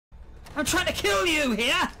I'm trying to kill you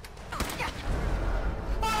here!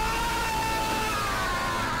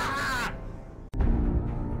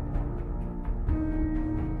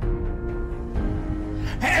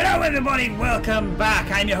 Hello everybody, welcome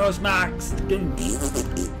back. I'm your host Max.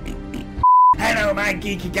 Hello my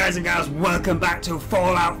geeky guys and gals, welcome back to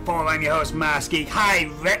Fallout 4. I'm your host Mars Geek.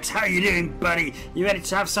 Hi Rex, how you doing buddy? You ready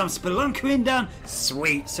to have some spelunkering done?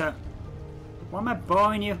 Sweet. So, why am I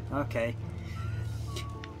boring you? Okay.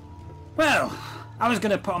 Well, I was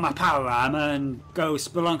going to put on my power armor and go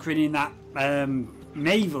spelunkering in that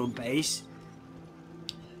naval base.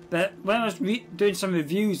 But when I was doing some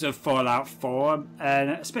reviews of Fallout 4,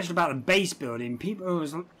 especially about the base building, people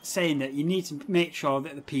was saying that you need to make sure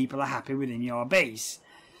that the people are happy within your base.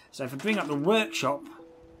 So if I bring up the workshop,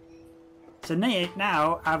 so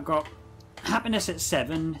now I've got happiness at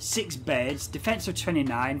 7, 6 beds, defense of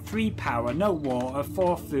 29, 3 power, no water,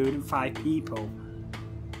 4 food and 5 people.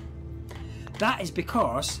 That is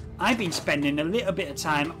because I've been spending a little bit of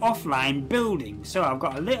time offline building. So I've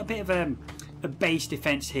got a little bit of a base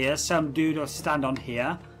defense here. Some dude will stand on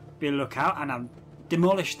here, be a lookout, and I've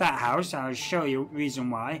demolished that house. I'll show you the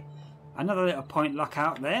reason why. Another little point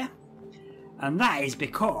lookout there, and that is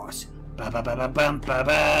because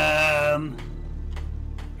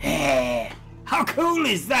yeah. How cool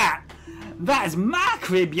is that? That is my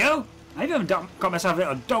crib, yo. I've even got myself a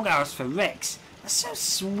little doghouse for Rex. That's so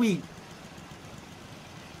sweet.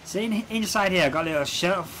 See, inside here I've got little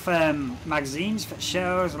shelf magazines for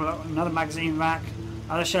shelves, another magazine rack,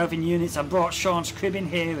 other shelving units. I brought Sean's crib in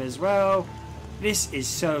here as well. This is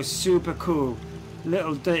so super cool.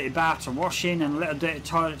 Little dirty bath to wash in and little dirty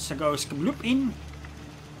toilets to go skabloop in.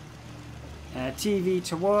 TV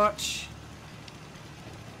to watch.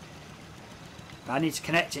 I need to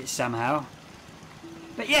connect it somehow.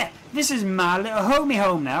 But yeah, this is my little homey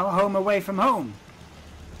home now, home away from home.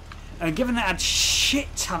 And given that I had shit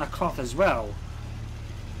ton of cloth as well,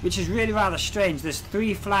 which is really rather strange. There's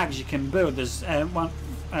 3 flags you can build. There's one,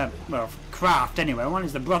 well, craft anyway. One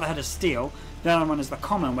is the Brotherhood of Steel, the other one is the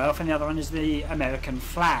Commonwealth, and the other one is the American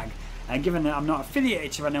flag. And given that I'm not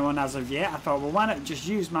affiliated to anyone as of yet, I thought, well, why not just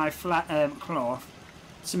use my cloth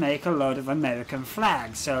to make a load of American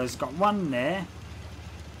flags? So it's got one there,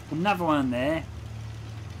 another one there,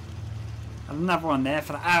 another one there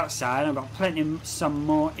for the outside. I've got plenty, some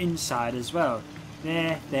more inside as well.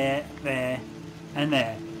 There, there, there, and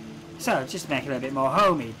there. So just make it a little bit more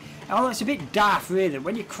homey. Although it's a bit daft really,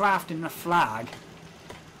 when you're crafting the flag,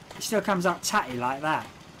 it still comes out tatty like that.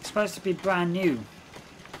 It's supposed to be brand new.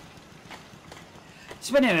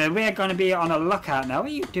 So anyway, we're going to be on a lookout now.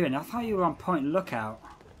 What are you doing? I thought you were on point lookout.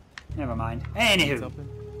 Never mind. Anywho.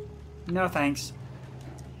 No thanks.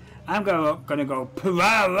 I'm gonna go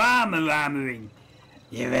pararamaring.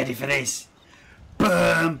 You ready for this?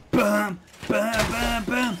 Boom, boom, boom, boom,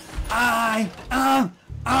 boom. I am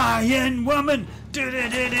Iron Woman.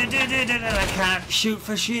 I can't shoot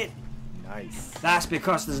for shit. Nice. That's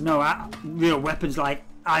because there's no real weapons like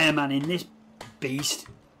Iron Man in this beast.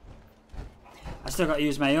 I still got to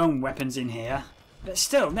use my own weapons in here, but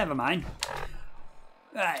still, never mind.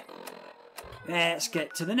 Right, let's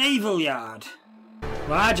get to the naval yard.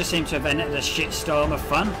 Well, I just seem to have entered a shitstorm of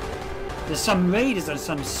fun. There's some raiders and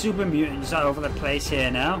some super mutants all over the place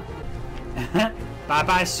here now. Bye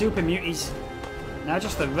bye super muties. Now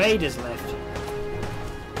just the raiders left.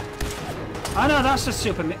 Oh no, that's a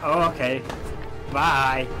super mut. Oh, okay.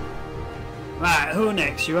 Bye. Right, who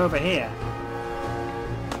next? You're over here.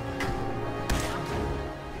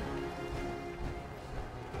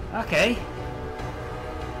 Okay.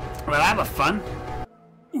 Well, that was fun.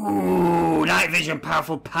 Ooh, night vision,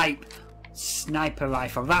 powerful pipe, sniper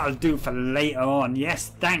rifle. That'll do for later on.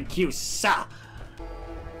 Yes, thank you, sir.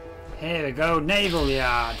 Here we go, naval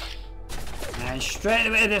yard. And straight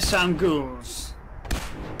away there's some ghouls.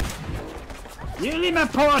 You leave my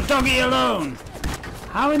poor doggy alone.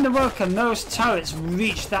 How in the world can those turrets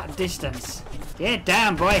reach that distance? Get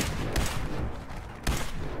down, boy.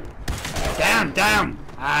 Down, down.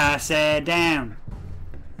 I said down.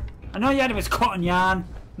 I know you had it was cotton yarn.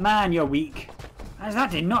 Man, you're weak. As that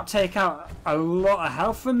did not take out a lot of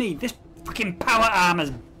health from me. This fucking power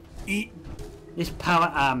armor's... This power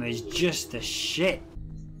armor is just the shit.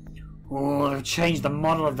 Oh, they've changed the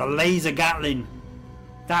model of the laser Gatling.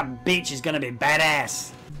 That bitch is gonna be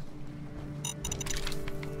badass.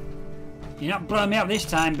 You're not blowing me up this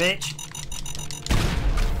time, bitch.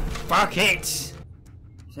 Fuck it.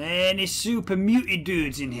 Any super muted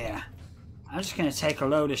dudes in here? I'm just going to take a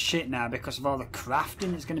load of shit now because of all the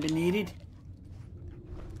crafting that's going to be needed.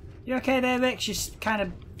 You okay there, Rex? You're kind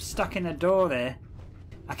of stuck in the door there.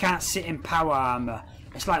 I can't sit in power armor.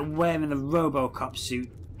 It's like wearing the RoboCop suit.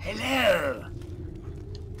 Hello!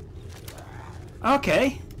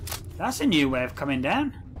 Okay. That's a new way of coming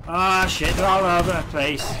down. Ah, shit, they're all over the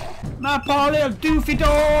place. My poor little doofy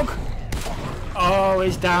dog! Oh,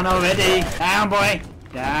 he's down already. Down, boy.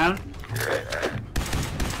 Down.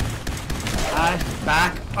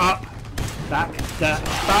 Back up. Back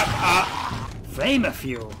up. Flamer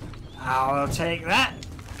fuel. I'll take that.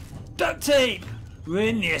 Duct tape. We're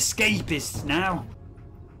in the escapists now.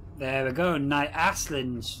 There we go, Night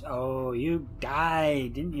Aslins. Oh, you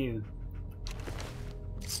died, didn't you?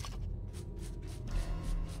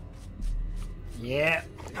 Yeah,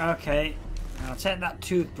 okay. I'll take that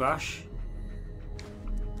toothbrush.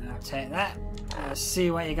 I'll take that. Let's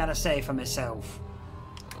see what you gotta say for myself.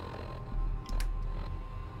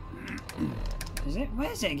 Is it?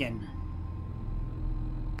 Where is it again?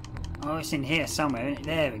 Oh, it's in here somewhere, isn't it?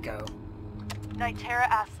 There we go. Nitera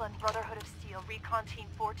Aslan, Brotherhood of Steel, Recon Team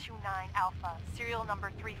 429 Alpha, serial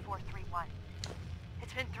number 3431.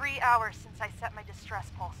 It's been 3 hours since I set my distress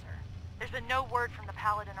pulsar. There's been no word from the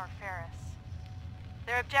Paladin or Ferris.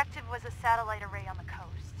 Their objective was a satellite array on the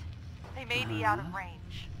coast. They may be out of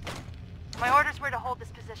range. My orders were to hold this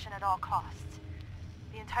position at all costs.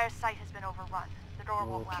 The entire site has been overrun. The door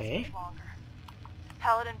won't last much longer.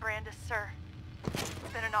 Paladin Brandis, sir. It's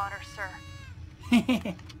been an honor, sir.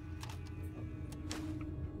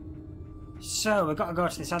 So, we've got to go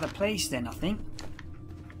to this other place then, I think.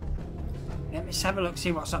 Let's have a look,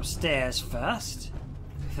 see what's upstairs first.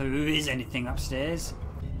 If there is anything upstairs.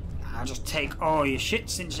 I'll just take all your shit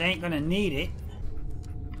since you ain't gonna need it.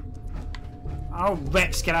 Oh,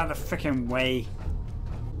 Rex, get out of the frickin' way.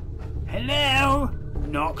 Hello?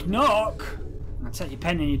 Knock, knock. I'll take your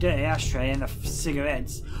pen and your dirty ashtray and the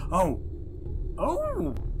cigarettes. Oh.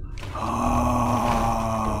 Oh.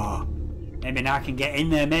 Oh. Maybe now I can get in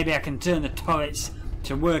there. Maybe I can turn the turrets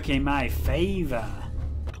to work in my favour.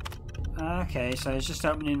 Okay, so it's just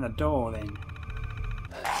opening the door then.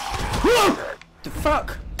 Whoa! The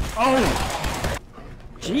fuck? Oh!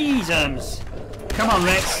 Jesus! Come on,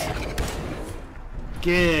 Rex.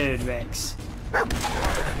 Good, Rex.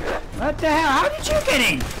 What the hell? How did you get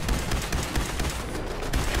in?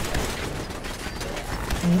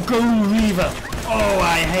 Go Reaver! Oh,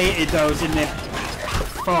 I hated those in the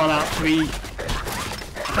Fallout 3.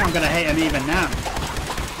 I'm gonna hate them even now.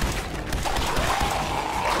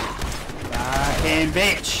 Fucking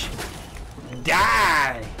bitch!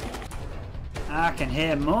 Die! I can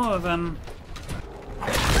hear more of them.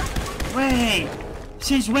 Wait!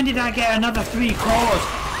 Since when did I get another 3 cores?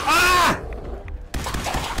 Ah!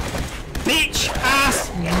 Bitch ass!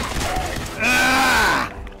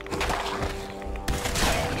 Ah!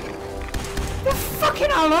 They're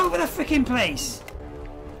fucking all over the freaking place.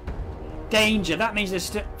 Danger, that means there's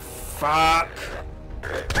still... Fuck.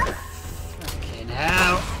 Fucking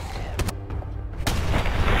hell.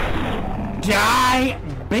 Die,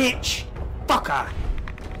 bitch. Fucker.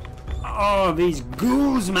 Oh, these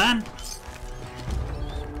ghouls, man.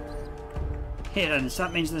 Hiddens,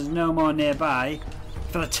 that means there's no more nearby.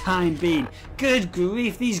 For the time being. Good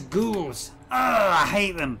grief, these ghouls. Oh, I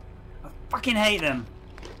hate them. I fucking hate them.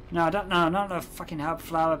 No, I don't know. Not the fucking help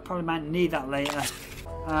flower. Probably might need that later.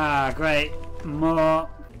 Ah, great. More.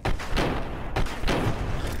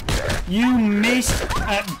 You missed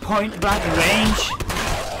at point blank range.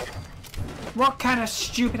 What kind of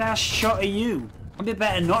stupid ass shot are you? It'd be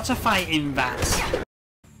better not to fight in vats.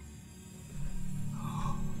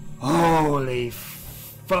 Holy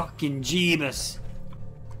fucking Jeebus.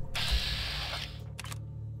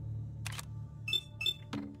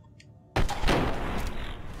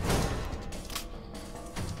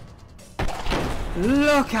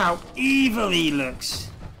 Look how evil he looks.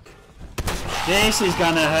 This is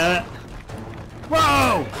gonna hurt.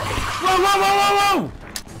 Whoa! Whoa, whoa, whoa, whoa, whoa!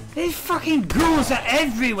 These fucking ghouls are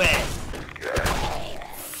everywhere.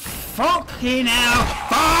 Fucking hell.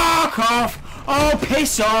 Fuck off. Oh,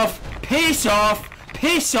 piss off. Piss off.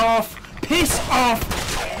 Piss off. Piss off.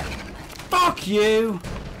 Fuck you.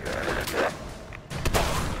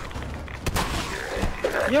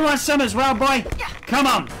 You want some as well, boy? Come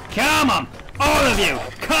on. Come on. All of you.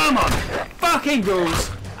 Come on. Fucking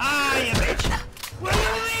ghouls. Ah, you bitch. Will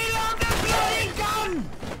you reload the bloody gun?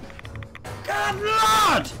 Good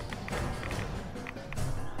Lord.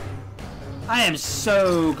 I am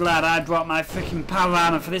so glad I brought my freaking power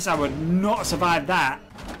armor for this. I would not survive that.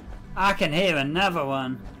 I can hear another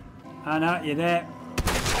one. I know, you're there.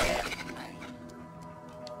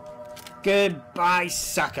 Goodbye,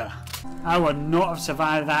 sucker. I would not have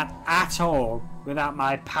survived that at all without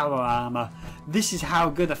my power armor. This is how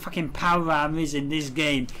good a fucking power armor is in this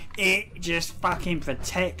game. It just fucking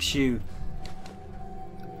protects you.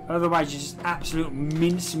 Otherwise, you're just absolute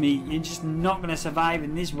mincemeat. You're just not going to survive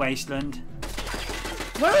in this wasteland.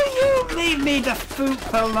 Will you leave me the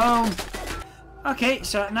foop alone? Okay,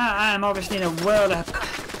 so now I am obviously in a world of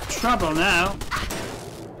trouble now.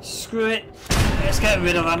 Screw it. Let's get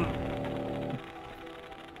rid of them.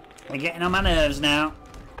 They're getting on my nerves now.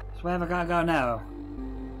 So where have I got to go now?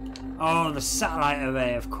 Oh, the satellite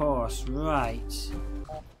array, of course. Right. It's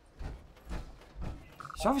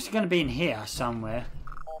obviously going to be in here somewhere.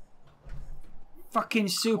 Fucking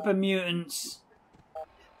super mutants.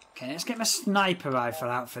 Okay, let's get my sniper rifle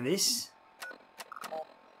out for this.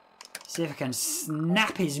 See if I can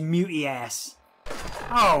snap his muty ass.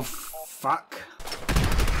 Oh, fuck.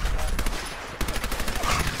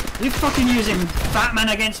 Are you fucking using Batman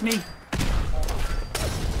against me?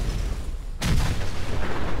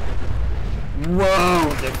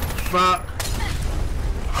 Whoa, the fuck.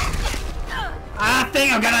 I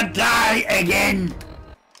think I'm gonna die again.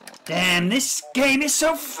 Damn, this game is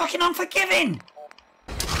so fucking unforgiving.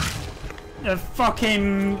 A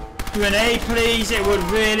fucking grenade, please. It would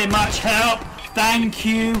really much help. Thank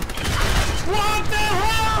you. What the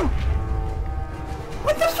hell?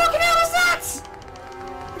 What the fucking hell is that?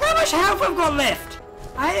 How much health I've got left?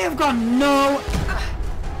 I have got no...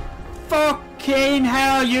 Fucking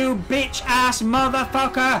hell, you bitch ass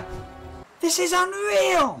motherfucker. This is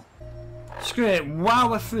unreal. Screw it. While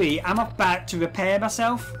we're free, I'm off back to repair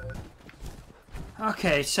myself.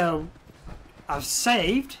 Okay, so I've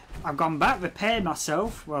saved. I've gone back, repaired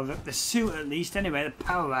myself. Well, the suit at least, anyway, the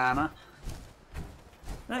power armor.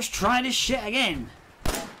 Let's try this shit again.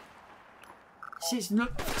 See, it's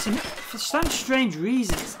not, for some strange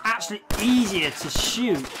reason, it's actually easier to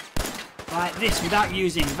shoot like this without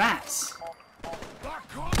using VATS.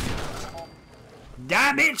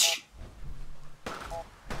 Die, bitch!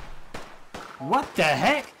 What the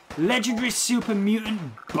heck? Legendary super mutant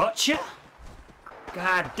butcher?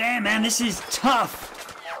 God damn, man, this is tough.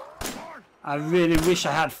 I really wish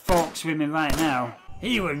I had Fawkes with me right now.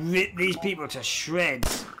 He would rip these people to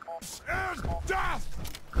shreds.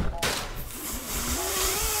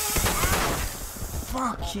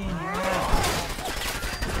 Fucking hell.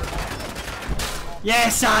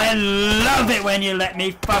 Yes, I love it when you let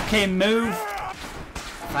me fucking move.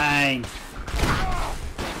 Fine.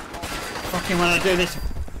 Fucking want to do this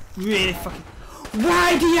really fucking...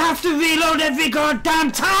 Why do you have to reload every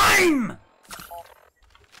goddamn time?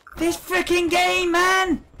 This freaking game,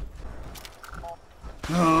 man!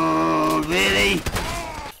 Oh, really?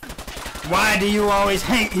 Why do you always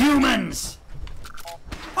hate humans?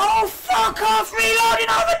 Oh, fuck off reloading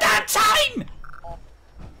all the damn time!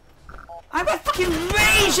 I'm gonna fucking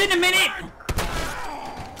rage in a minute!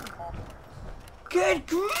 Good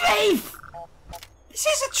grief! This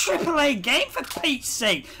is a AAA game, for Pete's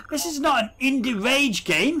sake! This is not an indie rage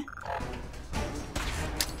game!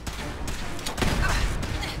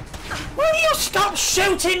 Will you stop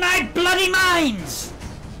shooting my bloody mines?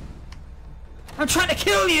 I'm trying to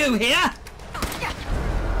kill you here!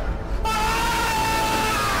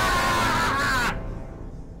 Ah!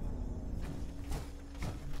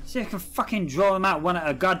 See if I can fucking draw them out one at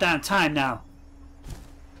a goddamn time now.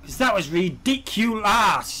 Because that was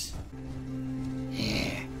ridiculous!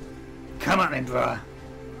 Yeah. Come at me, bro.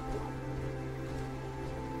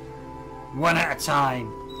 One at a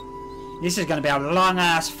time. This is going to be a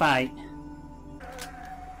long-ass fight.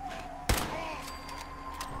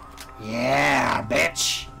 Yeah,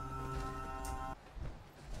 bitch!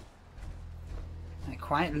 I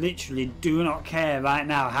quite literally do not care right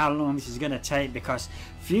now how long this is going to take, because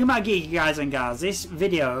for you, my geeky guys and gals, this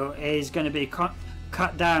video is going to be cut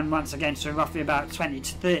down once again to roughly about 20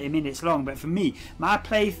 to 30 minutes long. But for me, my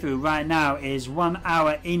playthrough right now is 1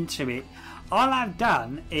 hour into it. All I've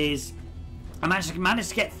done is I managed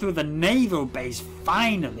to get through the naval base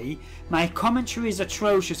finally. My commentary is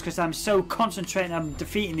atrocious because I'm so concentrating on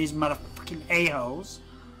defeating these motherfucking a-holes.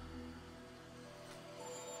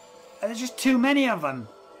 There's just too many of them.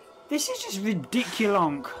 This is just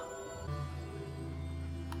ridiculous.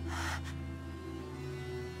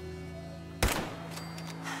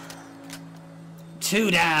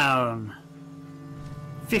 Two down.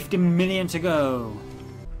 50 million to go.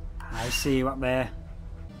 I see you up there.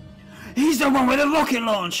 He's the one with the rocket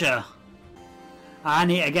launcher! I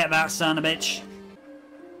need to get that son of a bitch.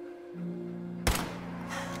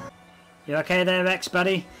 You okay there, Rex,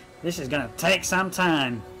 buddy? This is gonna take some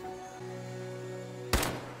time.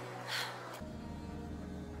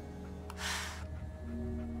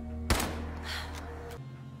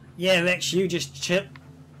 Yeah, Rex, you just chill.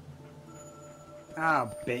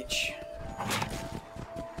 Oh, bitch.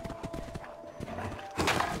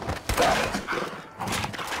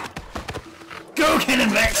 Go get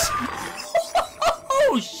him, Lex!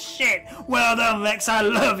 Oh, shit! Well done, Lex. I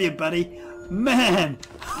love you, buddy. Man!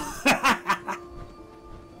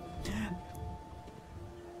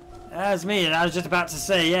 That's me. I was just about to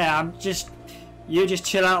say, yeah, you just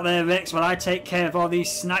chill out there, Rex, while I take care of all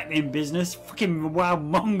these sniping business. Fucking wild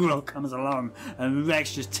mongrel comes along, and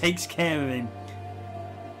Rex just takes care of him.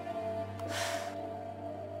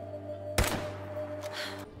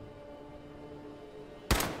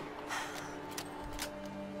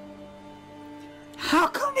 How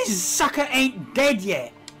come this sucker ain't dead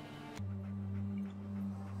yet?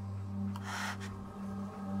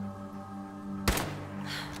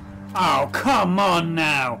 Oh, come on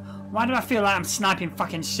now. Why do I feel like I'm sniping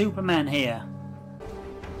fucking Superman here?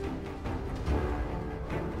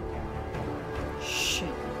 Shit.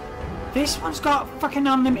 This one's got fucking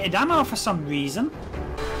unlimited ammo for some reason.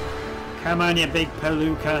 Come on, you big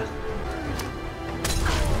palooka.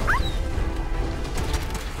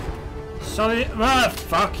 Sorry. Oh,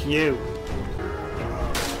 fuck you.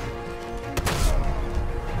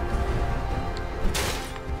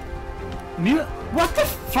 What the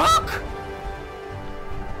fuck?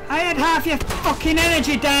 I had half your fucking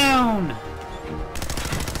energy down.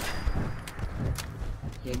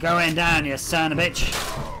 You're going down, you son of a bitch.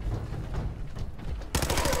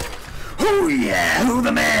 Oh yeah, who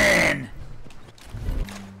the man?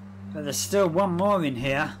 But there's still one more in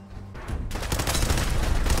here.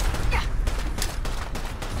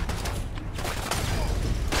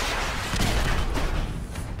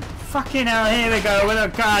 Fucking hell, here we go with a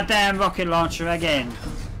goddamn rocket launcher again.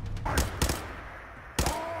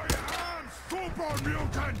 I am super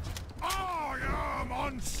mutant! I am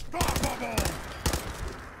unstoppable!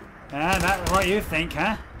 Yeah, that's what you think,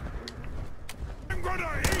 huh? I'm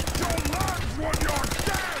gonna eat your legs when you're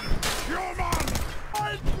dead, human!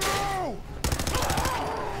 I know!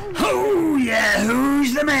 Oh yeah,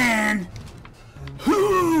 who's the man?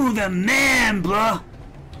 Who the man, bruh?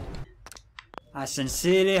 I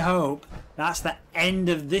sincerely hope that's the end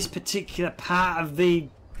of this particular part of the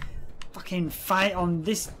fucking fight on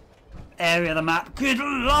this area of the map. Good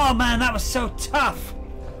lord, man, that was so tough.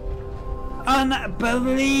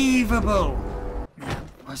 Unbelievable.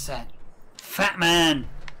 What's that? Fat man.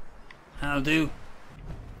 That'll do.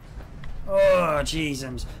 Oh,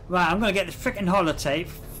 Jesus. Right, I'm going to get the freaking holotape,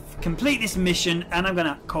 complete this mission, and I'm going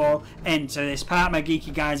to call end to this part, my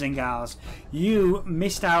geeky guys and gals. You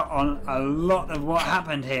missed out on a lot of what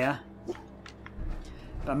happened here.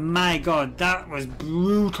 But my god, that was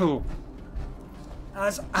brutal.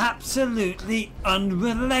 That's absolutely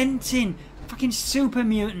unrelenting. Fucking super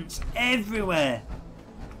mutants everywhere.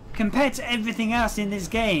 Compared to everything else in this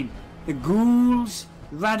game. The ghouls,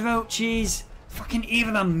 radroaches, fucking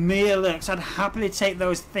even the Mirlurks. I'd happily take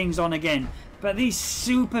those things on again. But these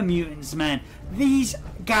super mutants, man, these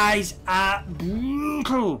guys are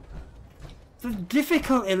brutal. The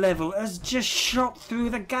difficulty level has just shot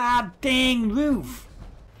through the goddamn roof.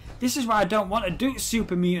 This is why I don't want to do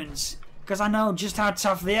super mutants. Because I know just how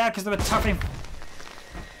tough they are, because they were tough in...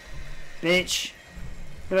 Bitch.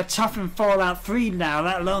 They were tough in Fallout 3 now,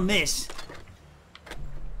 let alone this.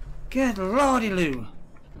 Good lordy Lou.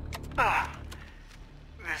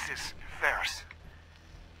 This is Ferris.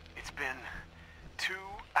 It's been 2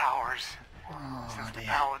 hours since the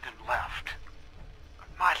paladin left.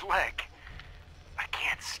 My leg. I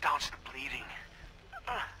can't staunch the bleeding.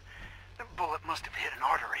 The bullet must have hit an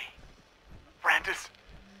artery. Brandis,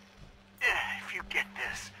 if you get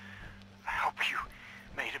this, I hope you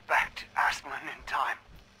made it back to Aslan in time.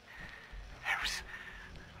 There was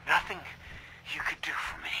nothing you could do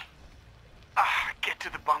for me. Get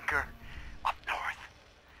to the bunker up north.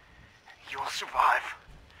 You'll survive.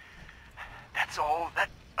 That's all that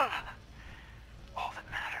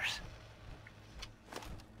matters.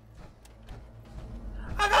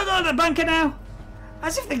 I gotta go to the bunker now.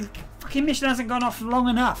 As if the fucking mission hasn't gone off long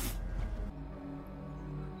enough.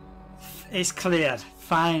 It's cleared.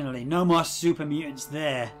 Finally. No more super mutants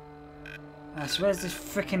there. So where's this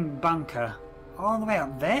freaking bunker? All the way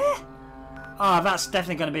up there? Oh, that's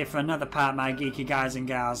definitely going to be for another part, my geeky guys and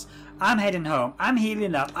gals. I'm heading home. I'm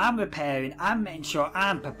healing up. I'm repairing. I'm making sure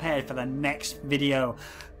I'm prepared for the next video.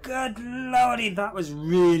 Good lordy, that was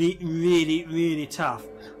really, really, really tough.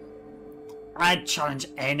 I'd challenge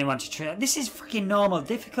anyone to try it. This is fucking normal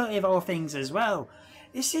difficulty of all things as well.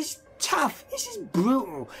 This is tough. This is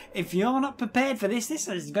brutal. If you're not prepared for this, this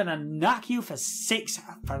is going to knock you for 6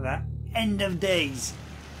 for the end of days.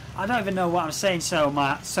 I don't even know what I'm saying so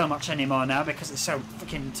much anymore now because it's so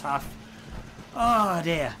fucking tough. Oh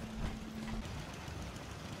dear.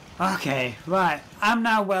 Okay, right. I'm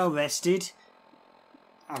now well rested.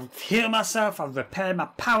 I've healed myself. I've repaired my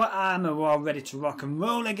power armor. We're all ready to rock and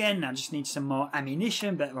roll again. I just need some more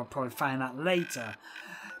ammunition, but we'll probably find that later.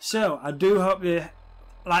 So, I do hope you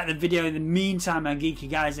like the video in the meantime, my geeky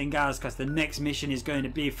guys and gals, because the next mission is going to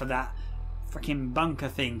be for that freaking bunker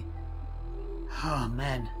thing. Oh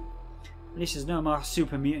man. At least there's no more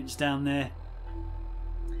super mutants down there.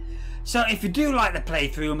 So if you do like the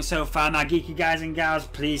playthrough so far, my geeky guys and gals,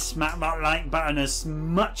 please smack that like button as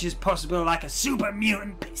much as possible like a super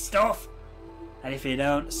mutant pissed off. And if you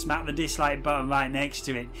don't, smack the dislike button right next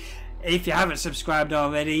to it. If you haven't subscribed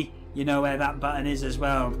already, you know where that button is as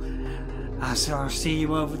well. So I'll see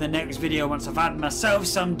you over the next video once I've had myself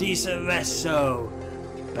some decent rest. So,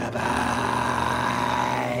 bye bye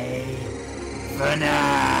for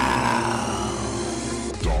now.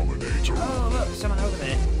 Dominator. Oh look, someone over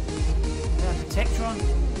there. Tectron.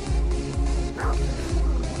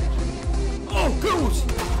 Oh, good!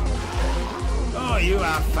 Oh, you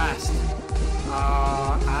are fast.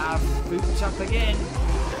 Oh, I've booped up again.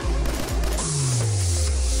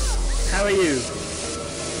 How are you?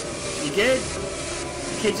 You good?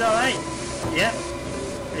 The kid's alright? Yep.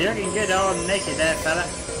 You're looking good all naked there, fella.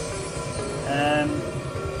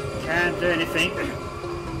 Can't do anything.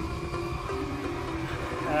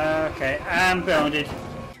 Okay, I'm grounded.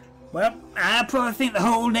 Well, I probably think the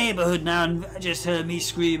whole neighbourhood now just heard me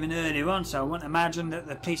screaming earlier on, so I wouldn't imagine that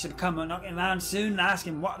the police will come knocking around soon and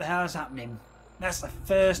asking what the hell is happening. That's the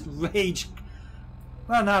first rage...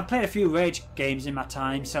 Well, no, I've played a few rage games in my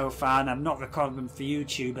time so far, and I've not recorded them for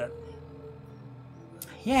YouTube, but...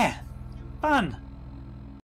 Yeah, fun.